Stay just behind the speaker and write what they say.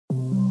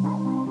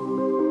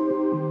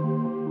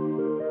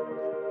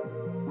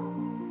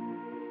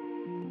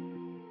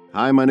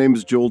Hi, my name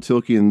is Joel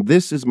Thielke, and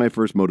this is my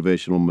first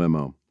motivational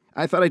memo.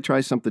 I thought I'd try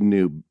something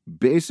new.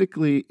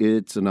 Basically,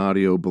 it's an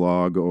audio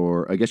blog,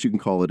 or I guess you can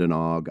call it an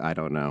OG, I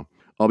don't know.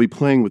 I'll be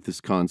playing with this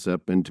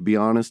concept, and to be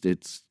honest,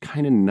 it's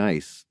kind of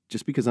nice,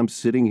 just because I'm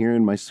sitting here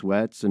in my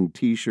sweats and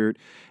t-shirt,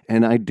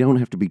 and I don't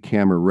have to be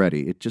camera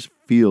ready. It just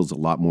feels a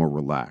lot more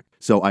relaxed.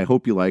 So I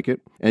hope you like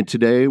it. And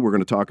today, we're going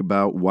to talk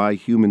about why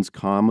humans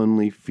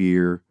commonly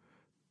fear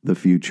the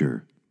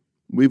future.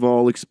 We've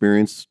all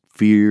experienced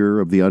fear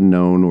of the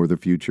unknown or the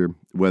future,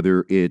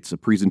 whether it's a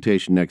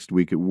presentation next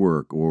week at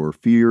work, or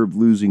fear of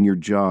losing your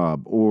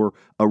job, or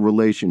a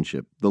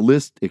relationship. The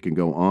list, it can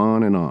go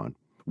on and on.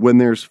 When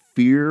there's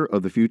fear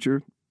of the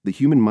future, the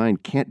human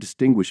mind can't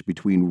distinguish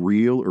between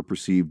real or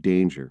perceived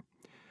danger.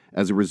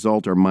 As a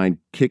result, our mind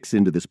kicks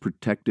into this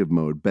protective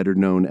mode, better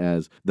known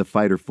as the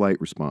fight or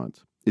flight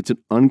response. It's an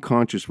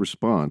unconscious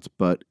response,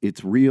 but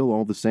it's real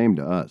all the same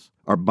to us.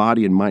 Our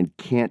body and mind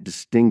can't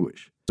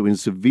distinguish. So in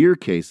severe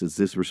cases,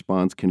 this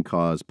response can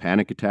cause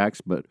panic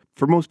attacks, but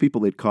for most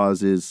people, it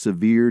causes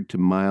severe to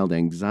mild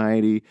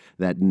anxiety,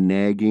 that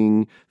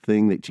nagging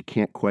thing that you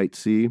can't quite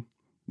see.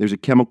 There's a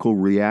chemical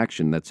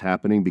reaction that's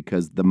happening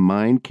because the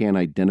mind can't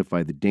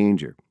identify the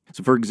danger.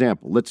 So for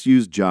example, let's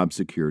use job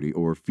security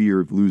or fear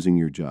of losing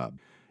your job.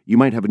 You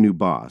might have a new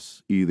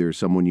boss, either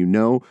someone you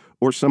know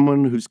or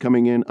someone who's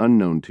coming in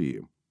unknown to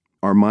you.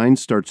 Our mind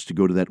starts to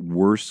go to that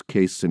worst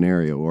case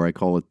scenario, or I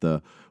call it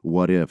the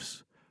what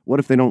ifs. What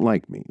if they don't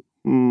like me?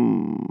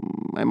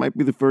 I might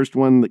be the first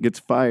one that gets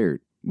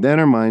fired. Then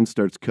our mind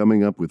starts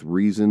coming up with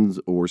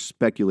reasons or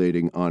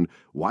speculating on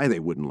why they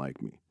wouldn't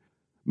like me.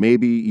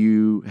 Maybe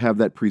you have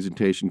that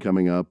presentation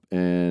coming up,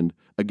 and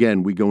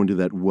again, we go into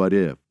that what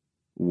if.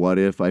 What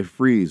if I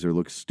freeze or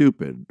look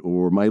stupid,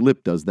 or my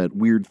lip does that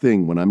weird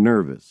thing when I'm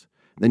nervous?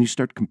 Then you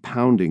start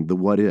compounding the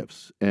what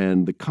ifs,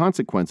 and the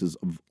consequences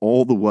of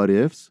all the what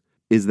ifs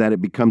is that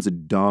it becomes a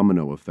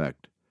domino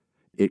effect.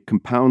 It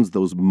compounds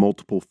those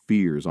multiple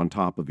fears on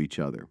top of each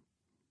other.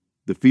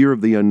 The fear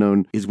of the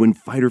unknown is when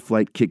fight or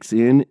flight kicks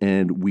in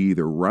and we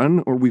either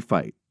run or we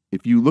fight.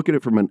 If you look at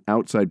it from an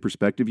outside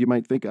perspective, you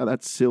might think, oh,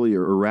 that's silly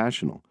or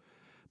irrational.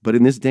 But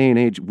in this day and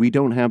age, we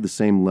don't have the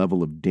same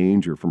level of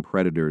danger from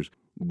predators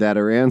that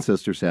our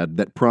ancestors had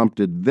that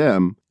prompted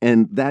them,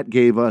 and that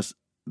gave us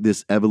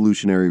this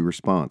evolutionary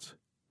response.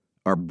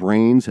 Our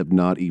brains have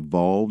not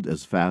evolved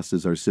as fast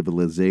as our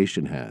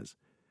civilization has.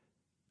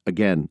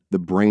 Again, the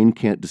brain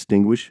can't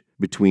distinguish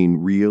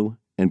between real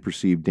and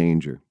perceived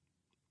danger.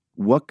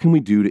 What can we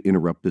do to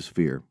interrupt this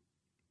fear?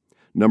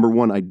 Number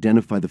one,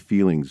 identify the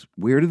feelings.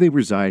 Where do they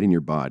reside in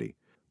your body?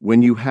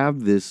 When you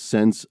have this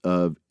sense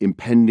of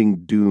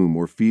impending doom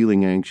or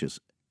feeling anxious,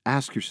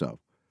 ask yourself,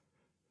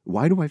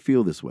 why do I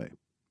feel this way?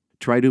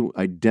 Try to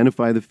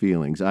identify the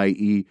feelings,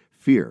 i.e.,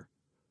 fear.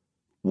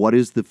 What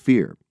is the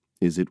fear?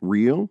 Is it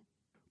real?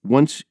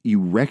 Once you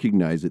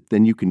recognize it,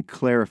 then you can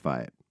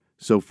clarify it.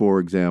 So, for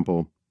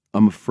example,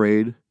 I'm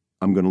afraid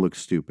I'm going to look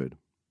stupid,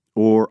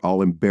 or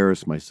I'll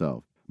embarrass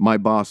myself. My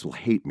boss will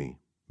hate me.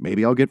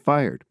 Maybe I'll get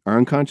fired. Our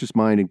unconscious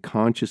mind and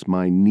conscious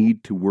mind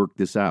need to work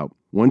this out.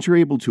 Once you're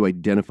able to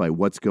identify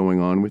what's going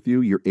on with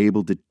you, you're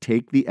able to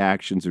take the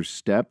actions or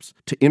steps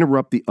to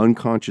interrupt the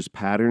unconscious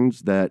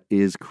patterns that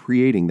is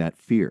creating that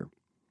fear.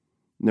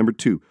 Number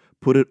two,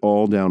 put it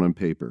all down on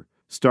paper.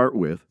 Start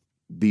with,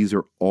 these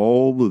are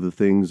all of the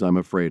things I'm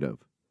afraid of.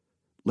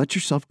 Let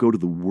yourself go to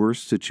the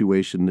worst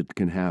situation that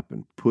can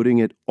happen. Putting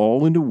it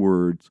all into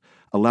words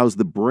allows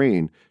the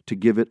brain to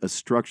give it a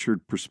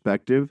structured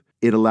perspective.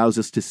 It allows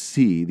us to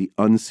see the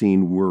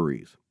unseen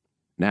worries.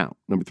 Now,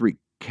 number three,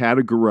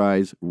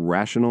 categorize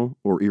rational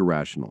or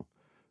irrational.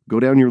 Go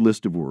down your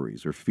list of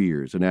worries or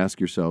fears and ask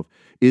yourself,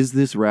 is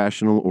this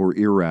rational or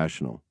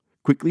irrational?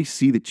 Quickly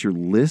see that your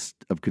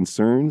list of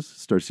concerns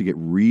starts to get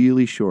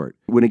really short.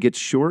 When it gets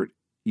short,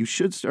 you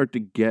should start to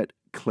get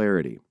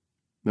clarity.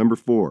 Number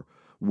four,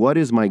 what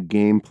is my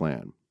game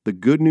plan? The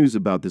good news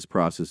about this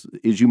process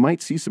is you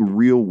might see some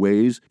real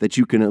ways that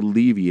you can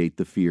alleviate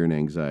the fear and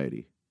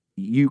anxiety.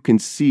 You can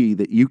see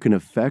that you can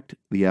affect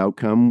the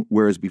outcome,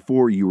 whereas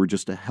before you were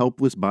just a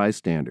helpless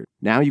bystander.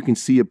 Now you can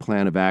see a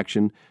plan of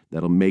action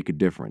that'll make a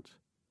difference.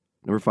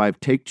 Number five,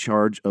 take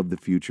charge of the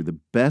future. The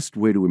best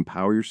way to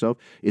empower yourself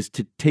is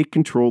to take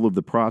control of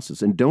the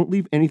process and don't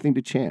leave anything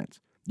to chance.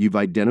 You've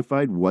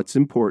identified what's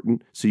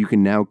important, so you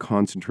can now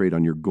concentrate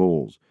on your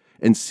goals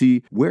and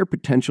see where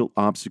potential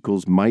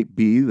obstacles might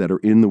be that are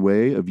in the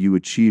way of you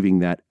achieving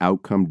that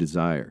outcome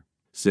desire.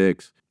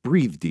 6,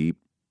 breathe deep.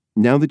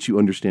 Now that you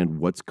understand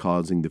what's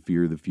causing the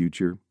fear of the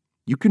future,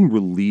 you can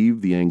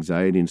relieve the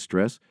anxiety and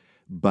stress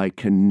by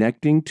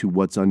connecting to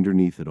what's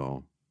underneath it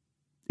all.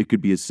 It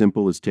could be as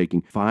simple as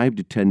taking 5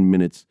 to 10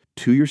 minutes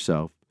to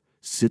yourself,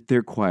 sit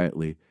there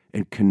quietly,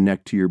 and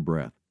connect to your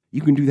breath.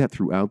 You can do that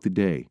throughout the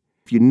day.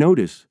 If you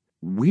notice,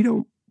 we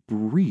don't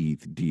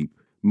breathe deep.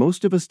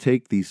 Most of us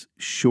take these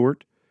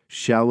short,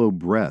 shallow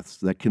breaths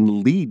that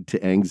can lead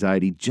to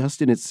anxiety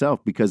just in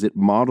itself because it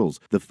models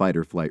the fight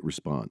or flight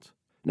response.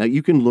 Now,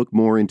 you can look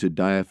more into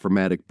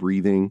diaphragmatic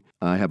breathing.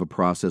 I have a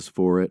process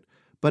for it,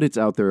 but it's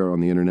out there on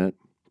the internet.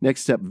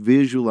 Next step,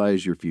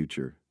 visualize your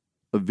future.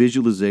 A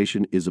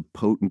visualization is a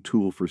potent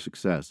tool for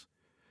success.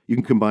 You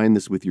can combine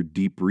this with your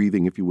deep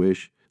breathing if you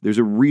wish. There's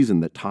a reason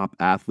that top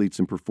athletes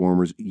and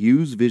performers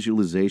use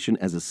visualization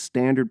as a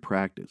standard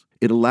practice.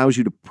 It allows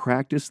you to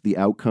practice the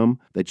outcome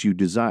that you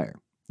desire.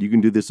 You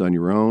can do this on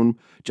your own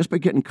just by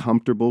getting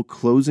comfortable,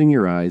 closing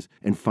your eyes,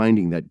 and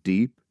finding that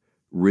deep,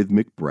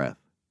 rhythmic breath.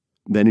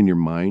 Then in your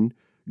mind,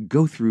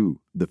 go through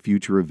the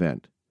future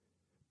event.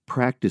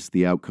 Practice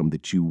the outcome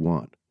that you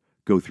want.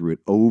 Go through it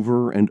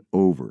over and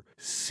over.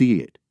 See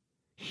it,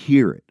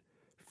 hear it,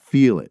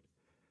 feel it.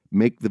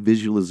 Make the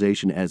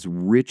visualization as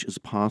rich as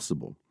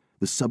possible.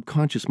 The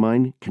subconscious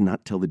mind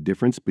cannot tell the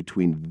difference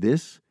between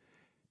this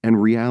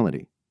and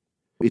reality.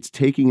 It's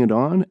taking it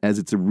on as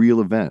it's a real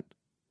event.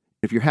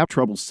 If you have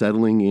trouble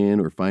settling in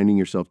or finding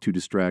yourself too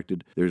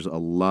distracted, there's a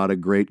lot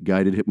of great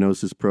guided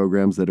hypnosis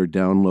programs that are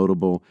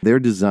downloadable. They're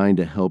designed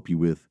to help you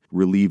with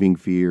relieving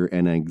fear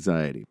and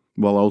anxiety,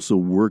 while also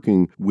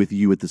working with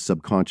you at the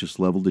subconscious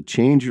level to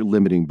change your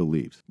limiting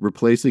beliefs,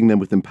 replacing them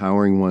with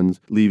empowering ones,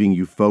 leaving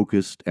you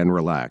focused and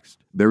relaxed.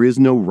 There is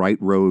no right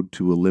road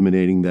to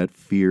eliminating that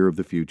fear of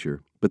the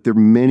future, but there are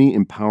many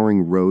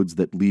empowering roads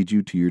that lead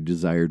you to your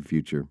desired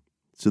future.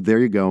 So there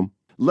you go.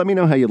 Let me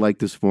know how you like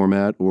this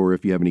format, or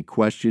if you have any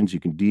questions, you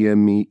can DM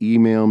me,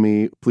 email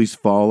me. Please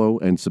follow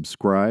and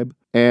subscribe,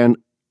 and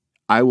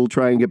I will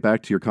try and get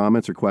back to your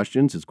comments or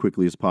questions as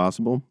quickly as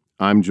possible.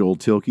 I'm Joel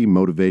Thielke,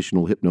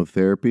 Motivational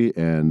Hypnotherapy,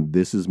 and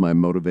this is my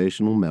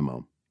motivational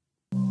memo.